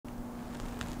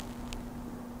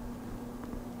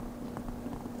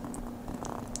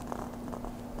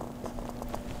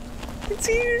It's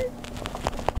here!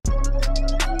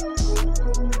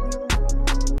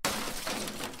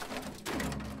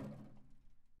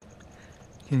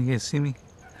 Can you guys see me?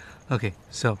 Okay,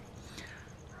 so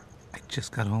I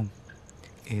just got home.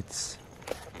 It's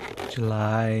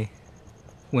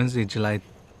Wednesday, July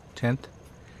 10th,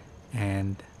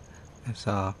 and I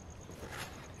saw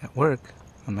at work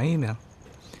on my email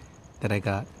that I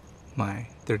got my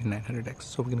 3900X.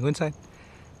 So we're gonna go inside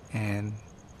and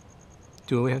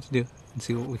do what we have to do and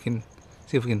see if we can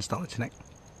install it tonight.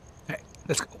 Alright,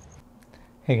 let's go.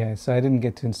 Hey guys, so I didn't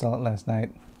get to install it last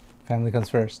night. Family comes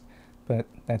first, but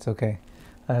that's okay.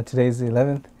 Today's the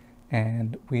 11th,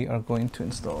 and we are going to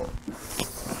install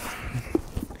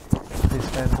this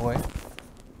bad boy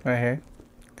right here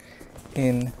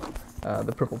in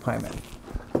the purple Pi Man.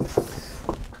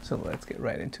 So let's get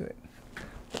right into it.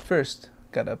 But first,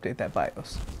 gotta update that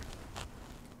BIOS.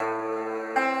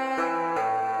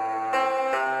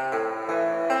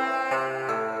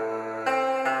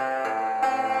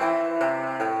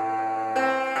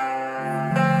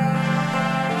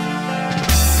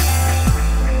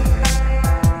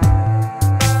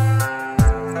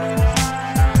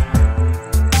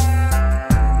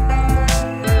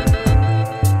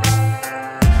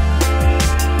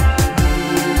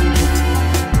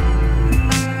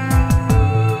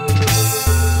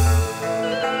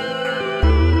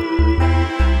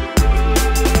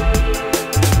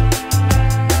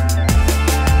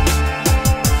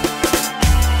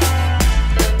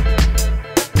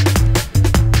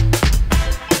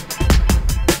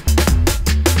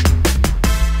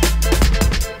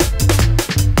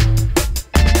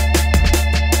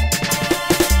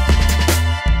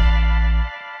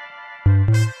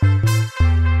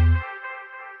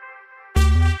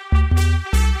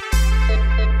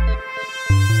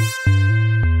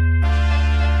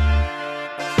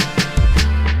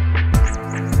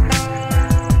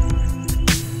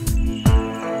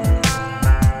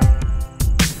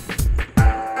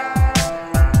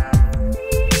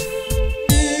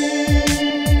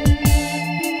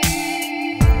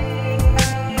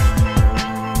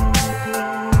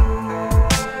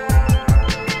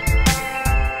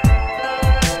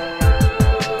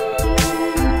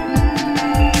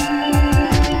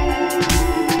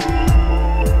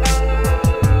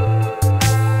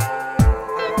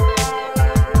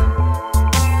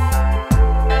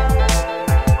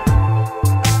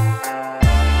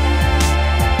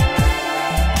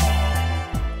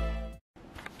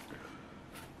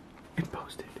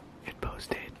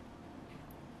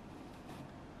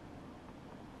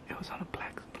 It was on a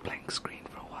blank screen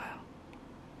for a while.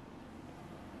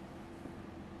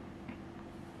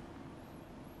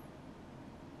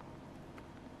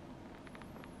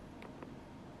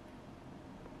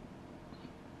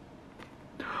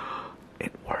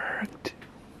 It worked.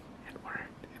 It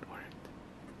worked. It worked.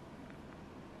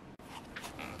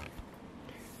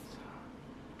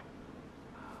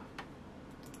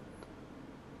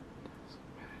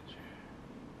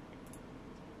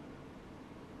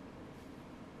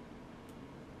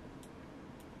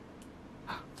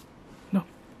 No.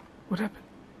 What happened?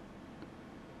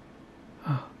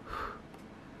 Oh.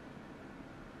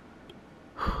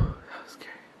 That was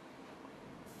scary.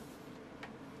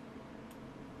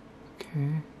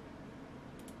 Okay.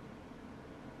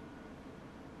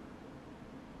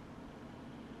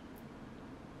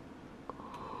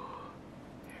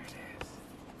 There it is.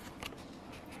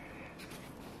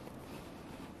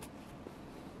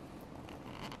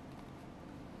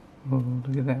 Oh,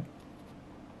 look at that.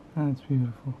 That's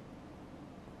beautiful.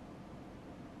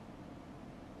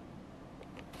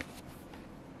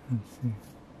 Let's see.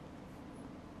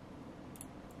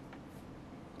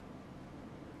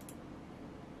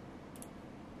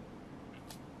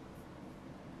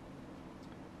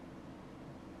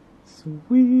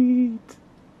 Sweet.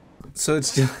 So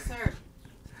it's July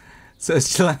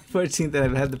 14th, and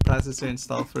I've had the processor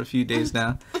installed for a few days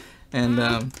now,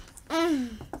 and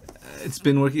it's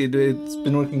been working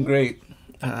great.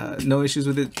 No issues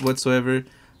with it whatsoever.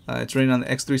 It's running on the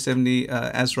X370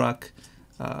 Asrock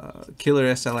Killer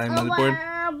SLI motherboard,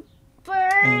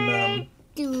 and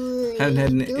haven't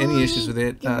had any issues with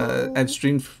it. I've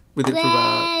streamed with it for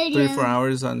about 3 or 4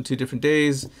 hours on 2 different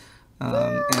days,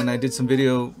 and I did some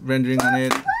video rendering on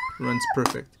it. It runs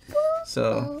perfect.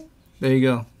 So there you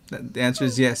go. The answer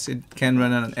is yes, it can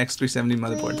run on an X370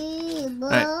 motherboard.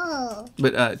 Alright,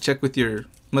 but check with your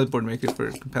motherboard maker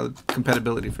for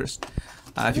compatibility first.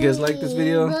 If you guys like this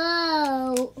video,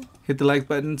 hit the like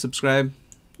button, subscribe.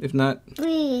 If not,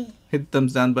 hit the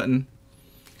thumbs down button,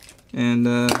 and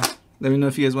let me know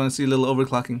if you guys want to see a little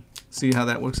overclocking, see how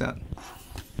that works out.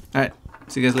 Alright,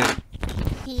 see you guys later.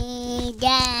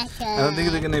 I don't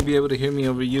think they're gonna be able to hear me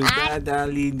over you. Da da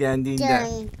li da di da.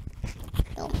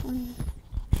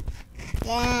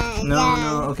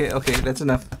 No. Okay. That's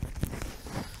enough.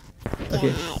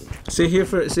 Okay. Sit here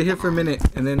for a minute,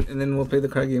 and then we'll play the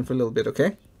card game for a little bit.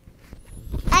 Okay.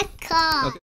 Okay.